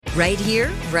Right here,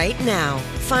 right now.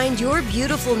 Find your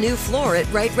beautiful new floor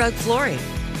at Right Rug Flooring.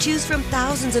 Choose from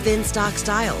thousands of in-stock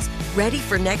styles, ready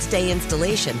for next day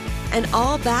installation, and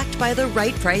all backed by the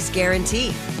right price guarantee.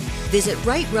 Visit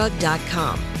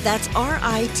rightrug.com. That's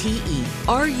RITERUG.com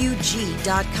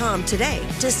today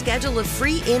to schedule a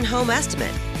free in-home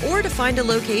estimate or to find a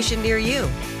location near you.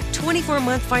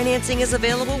 24-month financing is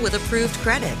available with approved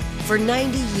credit. For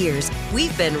 90 years,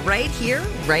 we've been right here,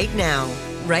 right now.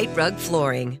 Right Rug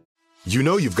Flooring. You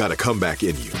know you've got a comeback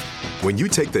in you. When you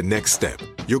take the next step,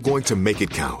 you're going to make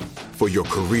it count. For your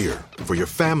career, for your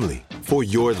family, for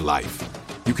your life.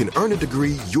 You can earn a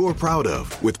degree you're proud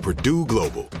of with Purdue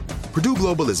Global. Purdue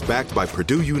Global is backed by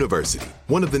Purdue University,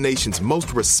 one of the nation's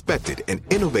most respected and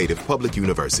innovative public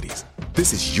universities.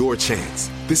 This is your chance.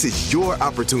 This is your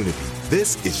opportunity.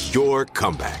 This is your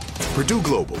comeback. Purdue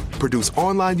Global, Purdue's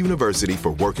online university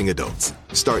for working adults.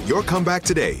 Start your comeback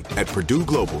today at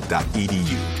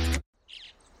purdueglobal.edu.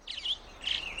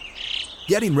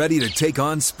 Getting ready to take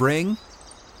on spring?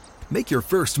 Make your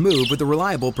first move with the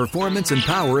reliable performance and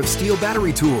power of Steel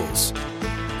battery tools.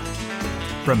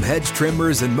 From hedge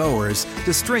trimmers and mowers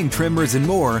to string trimmers and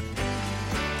more,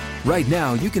 right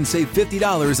now you can save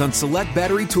 $50 on select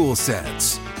battery tool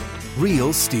sets.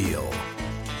 Real Steel.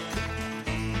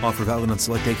 Offer valid on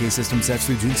select AK system sets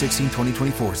through June 16,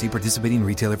 2024. See participating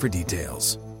retailer for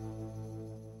details.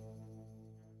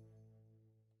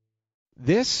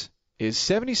 This is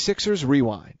 76ers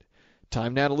Rewind.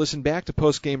 Time now to listen back to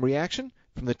post-game reaction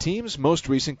from the team's most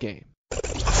recent game.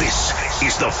 This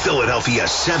is the Philadelphia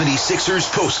 76ers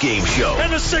postgame show.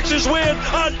 And the Sixers win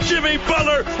on Jimmy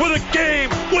Butler with a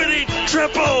game-winning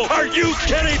triple. Are you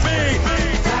kidding me?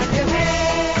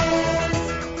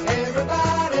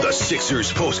 The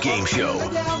Sixers postgame show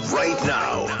right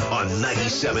now on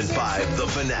 97.5 The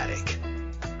Fanatic.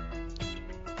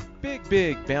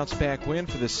 Big bounce-back win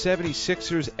for the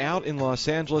 76ers out in Los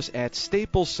Angeles at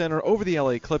Staples Center over the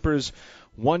LA Clippers,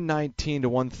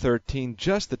 119-113.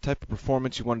 Just the type of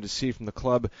performance you wanted to see from the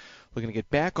club. Looking to get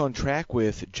back on track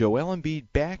with Joel Embiid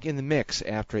back in the mix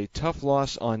after a tough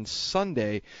loss on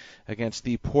Sunday against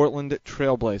the Portland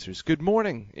Trailblazers. Good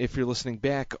morning if you're listening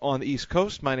back on the East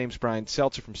Coast. My name's Brian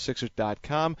Seltzer from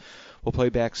Sixers.com. We'll play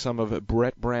back some of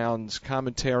Brett Brown's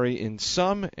commentary in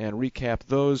some and recap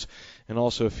those, and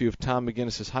also a few of Tom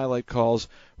McGinnis's highlight calls.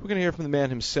 We're going to hear from the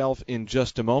man himself in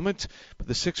just a moment. But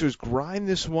the Sixers grind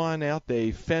this one out.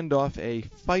 They fend off a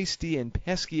feisty and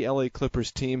pesky LA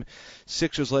Clippers team.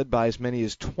 Sixers led by as many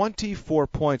as 24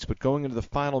 points, but going into the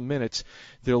final minutes,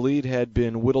 their lead had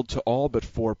been whittled to all but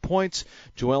 4 points.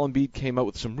 Joel Embiid came out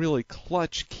with some really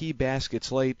clutch key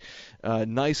baskets late.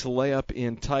 Nice layup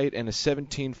in tight and a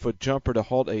 17-foot jumper to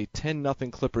halt a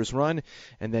 10-0 Clippers run.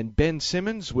 And then Ben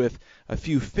Simmons with a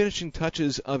few finishing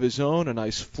touches of his own, a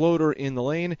nice floater in the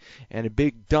lane, and a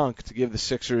big dunk to give the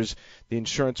Sixers the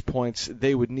insurance points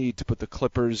they would need to put the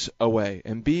Clippers away.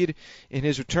 Embiid, in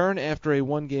his return after a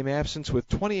one-game absence with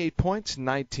 28 points,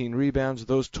 19 rebounds,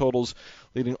 those totals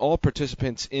leading all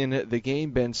participants in the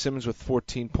game. Ben Simmons with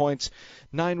 14 points,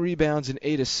 9 rebounds, and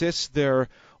 8 assists. There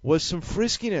was some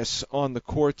friskiness on the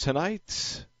court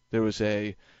tonight. There was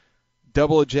a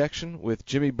double ejection with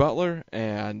Jimmy Butler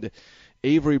and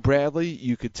Avery Bradley.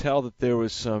 You could tell that there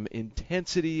was some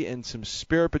intensity and some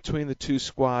spirit between the two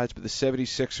squads, but the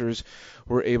 76ers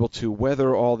were able to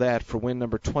weather all that for win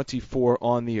number 24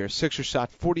 on the year. Sixers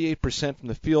shot 48% from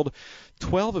the field,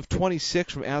 12 of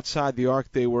 26 from outside the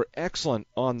arc. They were excellent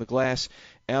on the glass,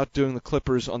 outdoing the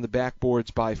Clippers on the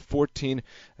backboards by 14.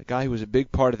 A guy who was a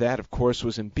big part of that, of course,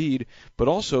 was Embiid, but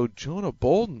also Jonah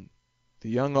Bolden, the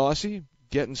young Aussie,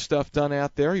 getting stuff done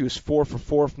out there. He was 4 for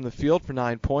 4 from the field for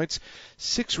 9 points,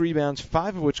 6 rebounds,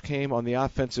 5 of which came on the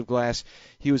offensive glass.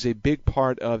 He was a big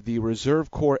part of the reserve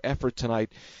corps effort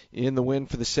tonight in the win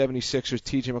for the 76ers.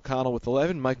 T.J. McConnell with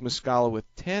 11, Mike Muscala with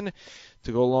 10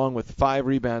 to go along with 5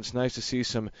 rebounds. Nice to see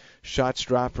some shots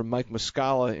drop from Mike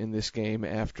Muscala in this game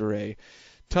after a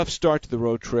tough start to the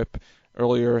road trip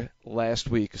earlier last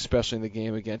week, especially in the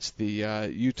game against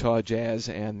the Utah Jazz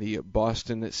and the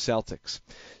Boston Celtics.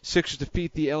 Sixers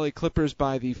defeat the LA Clippers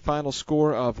by the final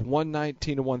score of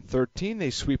 119-113. They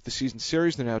sweep the season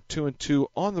series. They're now 2-2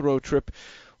 on the road trip.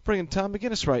 Bringing Tom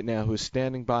McGinnis right now, who is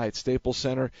standing by at Staples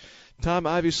Center. Tom,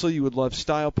 obviously you would love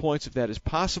style points if that is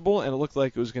possible, and it looked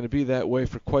like it was going to be that way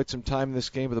for quite some time in this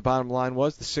game, but the bottom line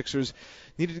was the Sixers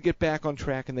needed to get back on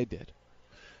track, and they did.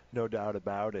 No doubt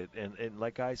about it. And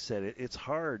like I said, it's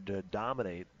hard to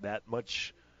dominate that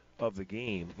much of the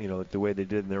game, the way they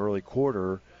did in the early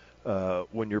quarter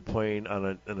when you're playing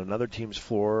on another team's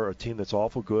floor, a team that's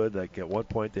awful good. Like at one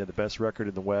point they had the best record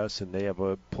in the West, and they have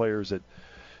players that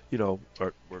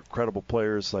are credible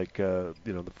players like the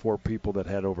 4 people that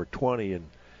had over 20, and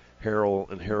Harrell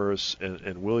and Harris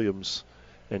and Williams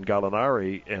and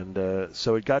Gallinari, and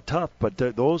so it got tough. But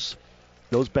those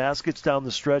baskets down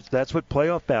the stretch, that's what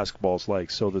playoff basketball's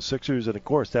like. So the Sixers, and of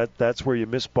course that's where you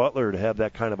miss Butler to have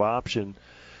that kind of option.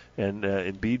 And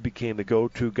Embiid became the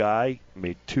go-to guy,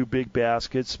 made 2 big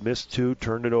baskets, missed 2,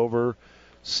 turned it over.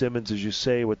 Simmons, as you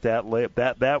say, with that layup,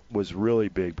 that was really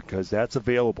big because that's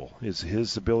available.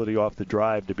 His ability off the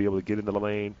drive to be able to get into the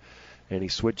lane, and he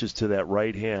switches to that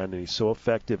right hand, and he's so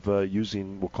effective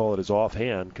using, we'll call it his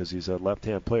offhand because he's a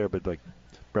left-hand player, but like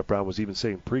Brett Brown was even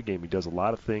saying pregame, he does a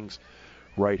lot of things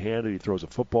right-handed. He throws a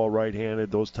football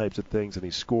right-handed, those types of things, and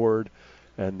he scored.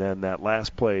 And then that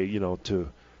last play, to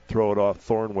throw it off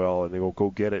Thornwell and they will go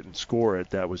get it and score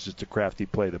it, that was just a crafty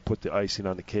play to put the icing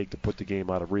on the cake, to put the game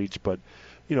out of reach. But,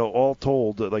 all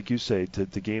told, like you say, to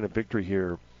gain a victory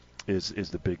here is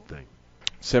the big thing.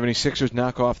 76ers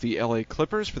knock off the LA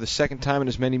Clippers for the second time in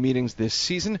as many meetings this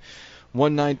season,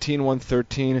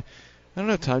 119-113. I don't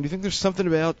know, Tom, do you think there's something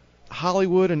about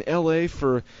Hollywood and LA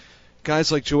for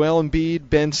guys like Joel Embiid,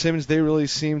 Ben Simmons? They really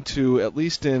seem to, at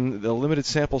least in the limited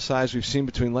sample size we've seen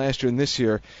between last year and this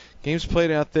year, games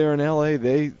played out there in LA,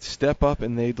 they step up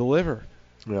and they deliver.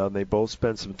 Well, and they both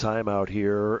spent some time out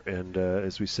here, and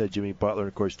as we said, Jimmy Butler and,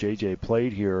 of course, JJ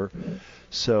played here.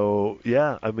 So,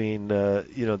 yeah, I mean,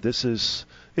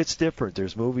 it's different.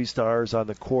 There's movie stars on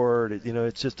the court.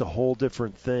 It's just a whole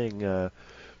different thing.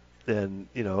 And,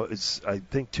 it's, I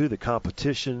think, too, the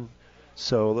competition.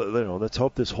 So, let's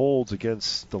hope this holds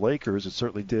against the Lakers. It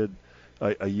certainly did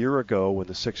a year ago when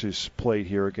the Sixers played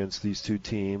here against these 2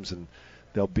 teams, and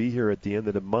they'll be here at the end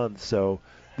of the month. So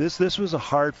this was a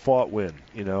hard-fought win,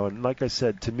 And like I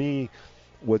said, to me,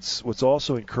 what's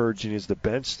also encouraging is the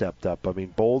bench stepped up. I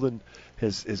mean, Bolden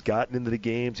has gotten into the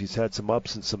games. He's had some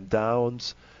ups and some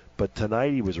downs. But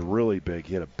tonight he was really big.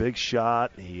 He had a big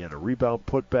shot. He had a rebound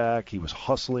putback. He was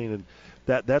hustling. And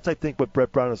that's, I think, what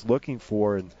Brett Brown is looking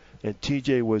for. And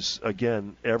TJ was,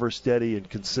 again, ever steady and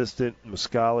consistent.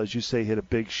 Muscala, as you say, hit a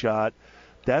big shot.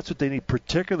 That's what they need,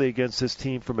 particularly against this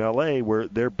team from L.A., where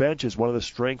their bench is one of the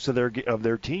strengths of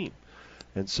their team.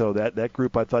 And so that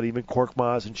group, I thought even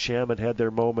Korkmaz and Shaman had their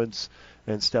moments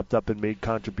and stepped up and made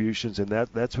contributions. And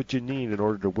that's what you need in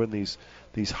order to win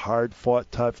these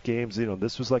hard-fought, tough games.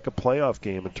 This was like a playoff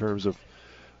game in terms of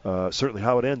certainly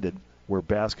how it ended, where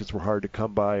baskets were hard to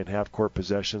come by and half-court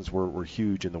possessions were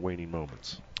huge in the waning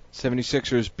moments.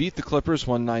 76ers beat the Clippers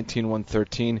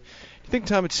 119-113. Do you think,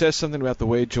 Tom, it says something about the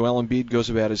way Joel Embiid goes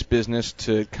about his business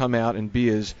to come out and be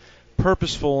as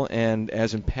purposeful and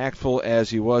as impactful as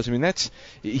he was? I mean,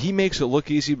 he makes it look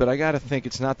easy, but I got to think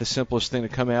it's not the simplest thing to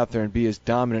come out there and be as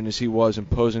dominant as he was,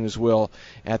 imposing his will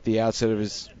at the outset of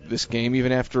this game,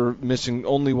 even after missing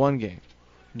only 1 game.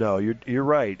 No, you're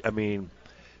right. I mean,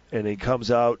 and he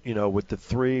comes out, with the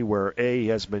 3 where A, he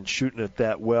hasn't been shooting it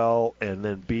that well, and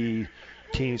then B,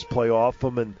 teams play off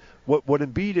him. And what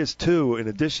Embiid is, too, in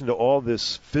addition to all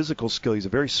this physical skill, he's a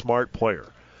very smart player.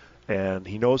 And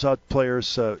he knows how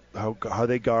players, how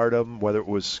they guard him, whether it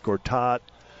was Gortat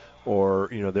or,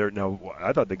 now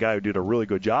I thought the guy who did a really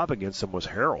good job against him was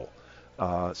Harrell.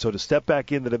 So to step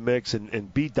back into the mix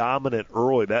and be dominant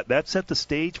early, that set the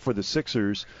stage for the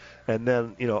Sixers. And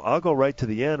then, I'll go right to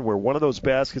the end where one of those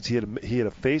baskets, he had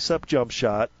a face-up jump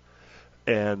shot,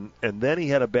 and then he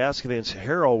had a basket against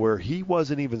Harrell where he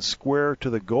wasn't even square to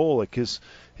the goal. Like his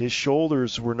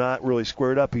shoulders were not really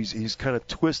squared up. He's kind of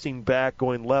twisting back,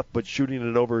 going left, but shooting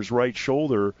it over his right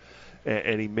shoulder,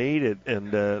 and he made it.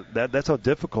 And that's how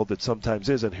difficult it sometimes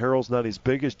is. And Harrell's not as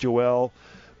big as Joel,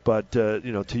 but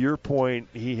to your point,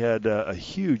 he had a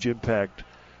huge impact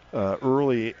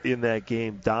early in that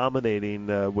game,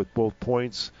 dominating with both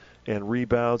points and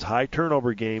rebounds. High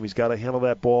turnover game. He's got to handle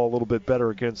that ball a little bit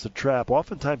better against the trap.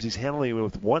 Oftentimes he's handling it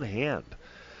with one hand.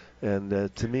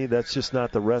 And to me, that's just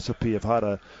not the recipe of how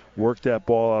to work that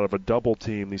ball out of a double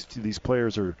team. These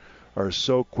players are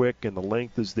so quick, and the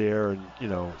length is there, and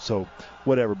so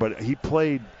whatever. But he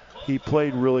played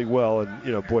really well,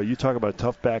 and boy, you talk about a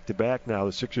tough back-to-back now.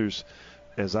 The Sixers,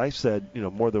 as I said,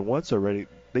 more than once already,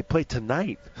 they play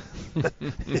tonight.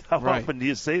 How right. often do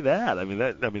you say that? I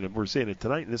mean, we're saying it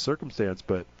tonight in this circumstance,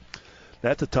 but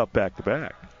that's a tough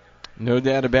back-to-back. No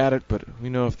doubt about it, but we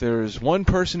know if there is one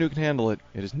person who can handle it,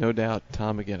 it is no doubt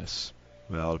Tom McGinnis.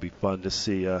 Well, it'll be fun to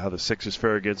see how the Sixers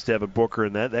fare against Devin Booker,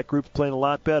 and that group's playing a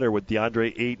lot better with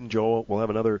DeAndre Ayton. Joel will have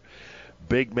another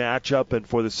big matchup, and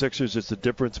for the Sixers, it's the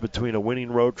difference between a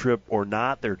winning road trip or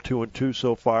not. They're 2-2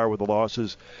 so far with the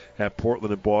losses at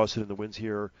Portland and Boston, and the wins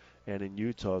here and in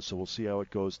Utah, so we'll see how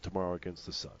it goes tomorrow against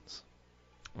the Suns.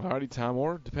 All righty, Tom,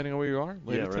 or depending on where you are,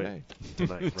 later today.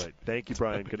 Tonight, right. Thank you,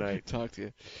 Brian. Good night. Talk to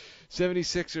you.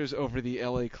 76ers over the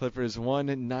LA Clippers,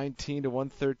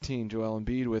 119-113. Joel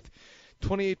Embiid with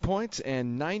 28 points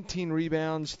and 19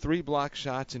 rebounds, 3 block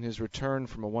shots in his return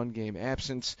from a one-game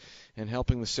absence, and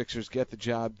helping the Sixers get the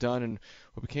job done in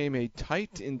what became a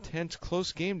tight, intense,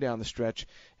 close game down the stretch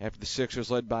after the Sixers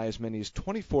led by as many as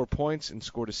 24 points and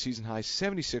scored a season-high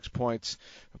 76 points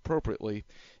appropriately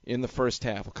in the first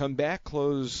half. We'll come back,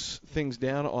 close things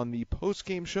down on the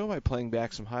post-game show by playing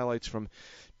back some highlights from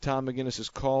Tom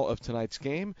McGinnis' call of tonight's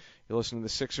game. You're listening to the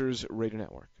Sixers Radio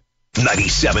Network.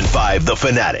 97.5 The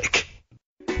Fanatic.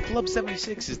 Club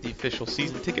 76 is the official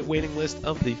season ticket waiting list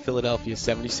of the Philadelphia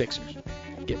 76ers.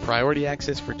 Get priority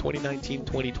access for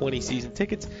 2019-2020 season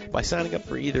tickets by signing up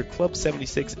for either Club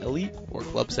 76 Elite or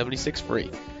Club 76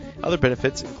 Free. Other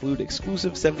benefits include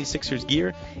exclusive 76ers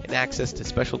gear and access to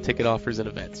special ticket offers and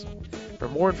events. For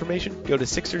more information, go to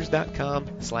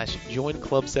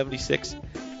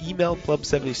Sixers.com/join-club76, email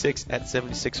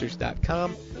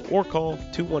club76@76ers.com, or call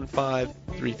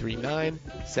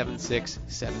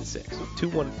 215-339-7676.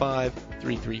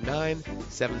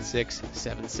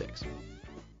 215-339-7676.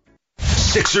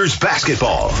 Sixers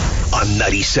basketball on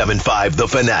 97.5 The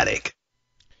Fanatic.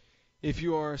 If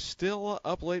you are still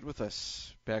up late with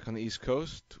us back on the East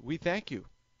Coast, we thank you.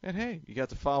 And hey, you got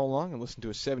to follow along and listen to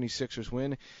a 76ers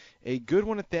win. A good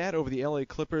one at that over the LA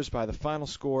Clippers by the final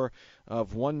score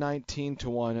of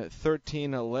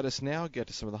 119-113. Let us now get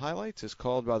to some of the highlights as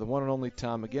called by the one and only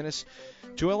Tom McGinnis.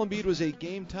 Joel Embiid was a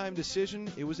game-time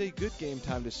decision. It was a good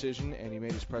game-time decision, and he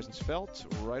made his presence felt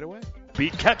right away.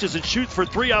 Embiid catches and shoots for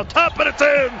 3 out top, and it's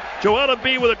in! Joel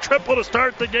Embiid with a triple to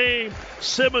start the game.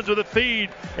 Simmons with a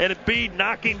feed, and Embiid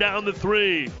knocking down the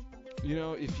 3. You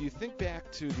know, if you think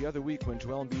back to the other week when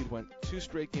Joel Embiid went 2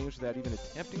 straight games without even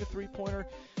attempting a three-pointer,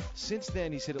 since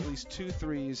then he's hit at least 2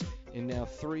 threes in now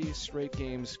 3 straight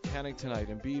games, counting tonight.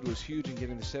 Embiid was huge in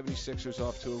getting the 76ers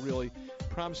off to a really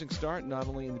promising start, not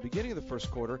only in the beginning of the first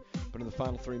quarter, but in the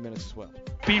final 3 minutes as well.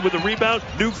 Embiid with the rebound,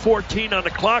 new 14 on the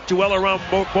clock. Joel around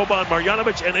Boban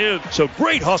Marjanovic and in. So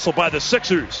great hustle by the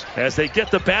Sixers as they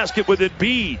get the basket with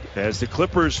Embiid. As the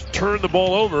Clippers turn the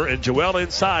ball over and Joel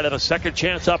inside on a second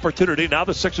chance opportunity. Now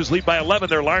the Sixers lead by 11,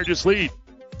 their largest lead.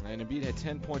 And Embiid had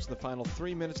 10 points in the final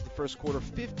 3 minutes of the first quarter,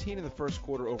 15 in the first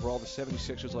quarter overall. The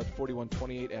 76ers led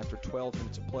 41-28 after 12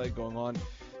 minutes of play going on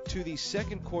to the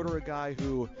second quarter. A guy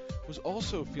who was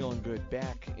also feeling good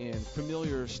back in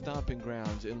familiar stomping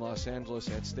grounds in Los Angeles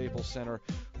at Staples Center,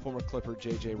 former Clipper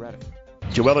J.J. Redick.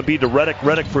 Joel Embiid to Redick.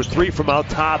 Redick for 3 from out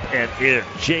top and in.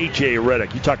 J.J.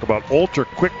 Redick. You talk about ultra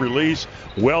quick release.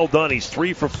 Well done. He's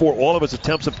 3 for 4. All of his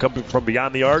attempts have come from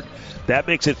beyond the arc. That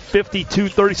makes it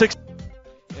 52-36.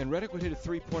 And Redick would hit a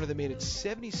three-pointer that made it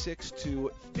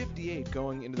 76-58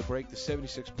 going into the break. The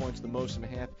 76 points, the most in a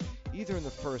half, either in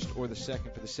the first or the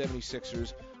second for the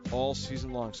 76ers all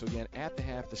season long. So again, at the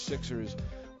half, the Sixers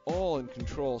all in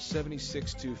control,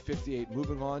 76-58.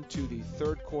 Moving on to the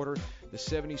third quarter, the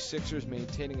 76ers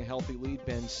maintaining a healthy lead.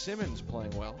 Ben Simmons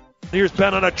playing well. Here's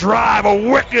Ben on a drive, a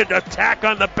wicked attack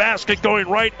on the basket going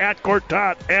right at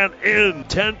Gortat and in.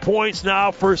 10 points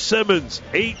now for Simmons.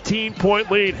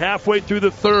 18-point lead halfway through the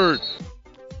third.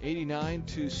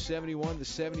 89-71. The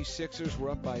 76ers were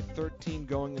up by 13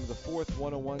 going into the fourth,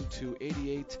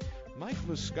 101-88. Mike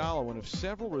Muscala, one of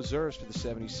several reserves for the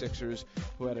 76ers,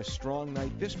 who had a strong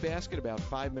night. This basket about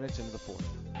 5 minutes into the fourth.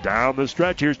 Down the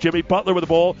stretch, here's Jimmy Butler with the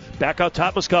ball. Back out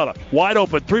top, Muscala. Wide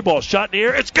open, 3-ball shot in the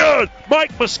air. It's good!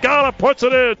 Mike Muscala puts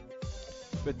it in.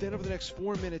 But then over the next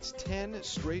 4 minutes, 10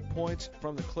 straight points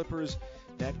from the Clippers.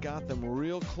 That got them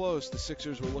real close. The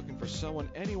Sixers were looking for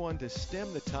anyone to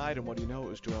stem the tide, and what do you know, it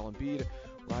was Joel Embiid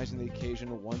rising to the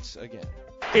occasion once again.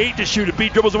 8 to shoot.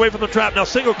 Embiid dribbles away from the trap. Now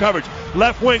single coverage.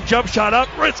 Left wing jump shot up.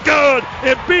 It's good.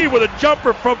 Embiid with a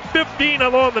jumper from 15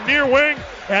 along the near wing.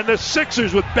 And the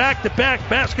Sixers with back-to-back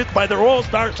baskets by their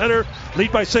all-star center.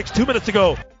 Lead by 6, 2 minutes to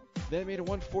go. That made it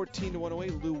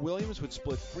 114-108. Lou Williams would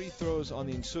split free throws on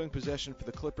the ensuing possession for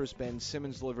the Clippers. Ben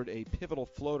Simmons delivered a pivotal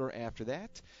floater after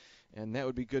that. And that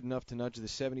would be good enough to nudge the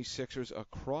 76ers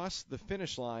across the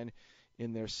finish line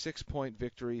in their 6-point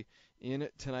victory in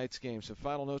tonight's game. So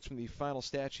final notes from the final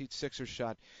stat sheet. Sixers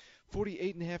shot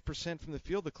 48.5% from the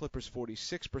field. The Clippers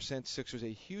 46%. Sixers a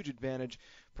huge advantage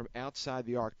from outside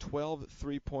the arc. 12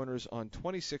 three-pointers on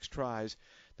 26 tries.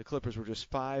 The Clippers were just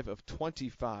 5 of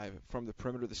 25 from the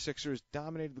perimeter. The Sixers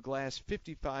dominated the glass.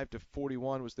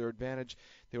 55-41 was their advantage.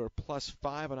 They were plus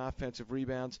 5 on offensive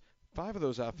rebounds. 5 of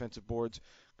those offensive boards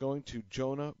going to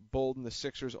Jonah Bolden. The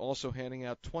Sixers also handing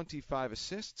out 25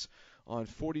 assists on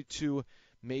 42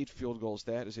 made field goals.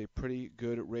 That is a pretty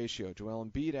good ratio. Joel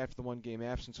Embiid, after the one-game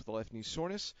absence with the left knee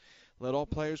soreness, led all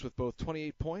players with both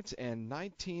 28 points and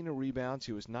 19 rebounds.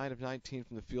 He was 9 of 19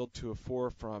 from the field, 2 of 4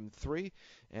 from 3,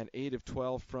 and 8 of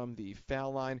 12 from the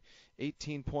foul line.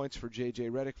 18 points for J.J.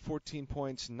 Redick, 14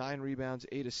 points, 9 rebounds,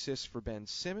 8 assists for Ben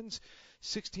Simmons.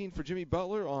 16 for Jimmy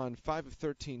Butler on 5 of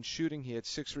 13 shooting. He had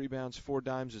 6 rebounds, 4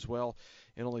 dimes as well.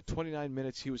 In only 29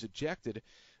 minutes, he was ejected,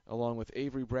 along with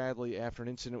Avery Bradley, after an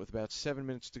incident with about 7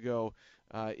 minutes to go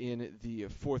in the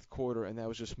fourth quarter, and that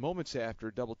was just moments after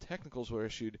double technicals were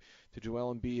issued to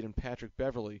Joel Embiid and Patrick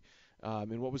Beverley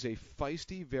in what was a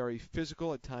feisty, very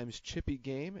physical, at times chippy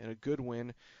game, and a good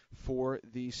win for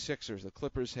the Sixers. The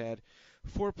Clippers had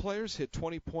 4 players hit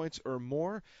 20 points or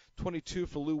more, 22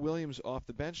 for Lou Williams off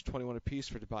the bench, 21 apiece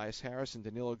for Tobias Harris and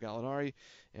Danilo Gallinari,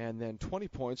 and then 20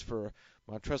 points for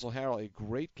Montrezl Harrell. A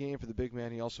great game for the big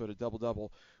man. He also had a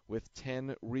double-double with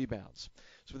 10 rebounds.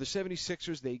 So for the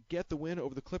 76ers, they get the win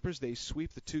over the Clippers. They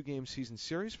sweep the 2-game season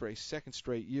series for a second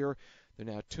straight year. They're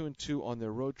now 2-2 on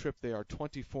their road trip. They are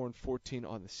 24-14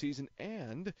 on the season,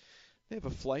 and they have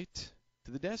a flight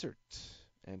to the desert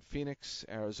and Phoenix,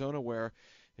 Arizona, where,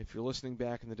 if you're listening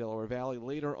back in the Delaware Valley,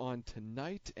 later on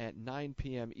tonight at 9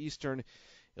 p.m. Eastern,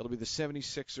 it'll be the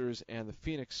 76ers and the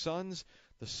Phoenix Suns.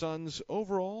 The Suns,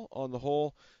 overall, on the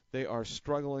whole, they are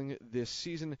struggling this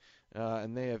season,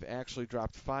 and they have actually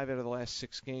dropped 5 out of the last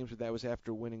 6 games, but that was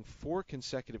after winning 4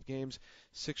 consecutive games.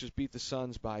 Sixers beat the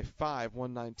Suns by 5,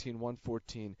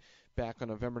 119-114, back on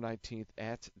November 19th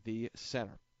at the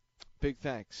Center. Big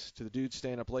thanks to the dudes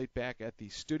staying up late back at the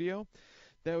studio.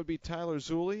 That would be Tyler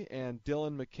Zulli and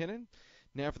Dylan McKinnon.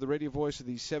 Now for the radio voice of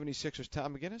the 76ers,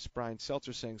 Tom McGinnis, Brian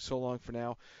Seltzer saying so long for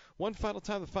now. One final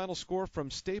time, the final score from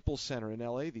Staples Center in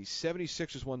L.A. The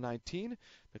 76ers 119,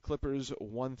 the Clippers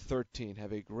 113.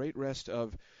 Have a great rest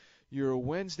of your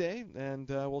Wednesday, and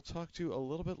we'll talk to you a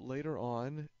little bit later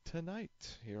on tonight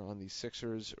here on the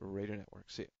Sixers Radio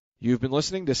Network. See you. You've been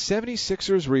listening to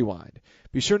 76ers Rewind.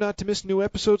 Be sure not to miss new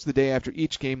episodes the day after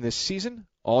each game this season,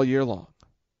 all year long.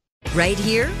 Right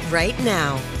here, right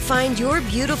now. Find your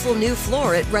beautiful new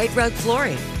floor at Right Rug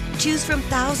Flooring. Choose from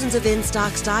thousands of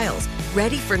in-stock styles,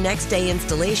 ready for next day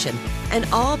installation, and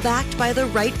all backed by the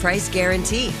right price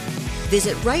guarantee.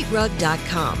 Visit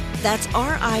rightrug.com. That's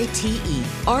RITERUG.com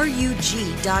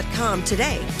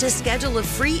today to schedule a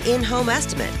free in-home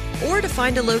estimate or to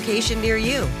find a location near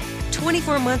you.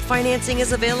 24-month financing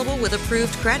is available with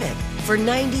approved credit. For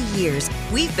 90 years,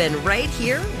 we've been right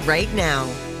here, right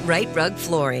now. Right Rug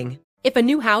Flooring. If a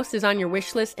new house is on your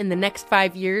wish list in the next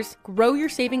 5 years, grow your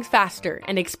savings faster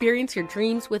and experience your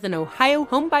dreams with an Ohio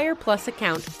Homebuyer Plus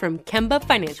account from Kemba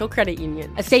Financial Credit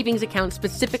Union. A savings account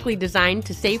specifically designed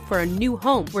to save for a new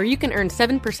home, where you can earn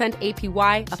 7%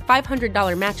 APY, a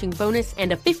 $500 matching bonus,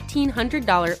 and a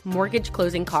 $1,500 mortgage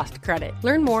closing cost credit.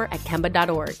 Learn more at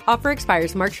Kemba.org. Offer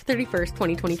expires March 31st,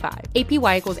 2025.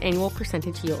 APY equals annual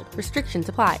percentage yield. Restrictions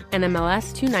apply.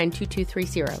 NMLS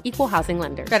 292230. Equal housing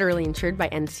lender. Federally insured by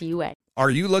NCUA. Are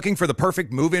you looking for the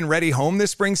perfect move-in ready home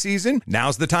this spring season?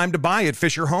 Now's the time to buy at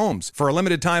Fisher Homes. For a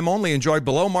limited time only, enjoy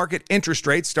below-market interest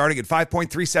rates starting at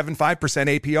 5.375%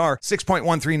 APR,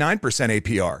 6.139%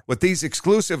 APR. With these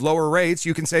exclusive lower rates,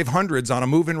 you can save hundreds on a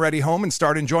move-in ready home and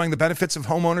start enjoying the benefits of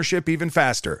home ownership even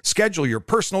faster. Schedule your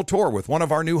personal tour with one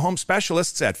of our new home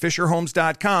specialists at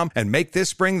FisherHomes.com and make this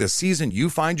spring the season you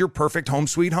find your perfect home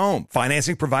sweet home.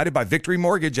 Financing provided by Victory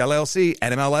Mortgage, LLC,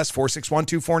 NMLS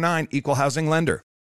 461249, Equal Housing Lender.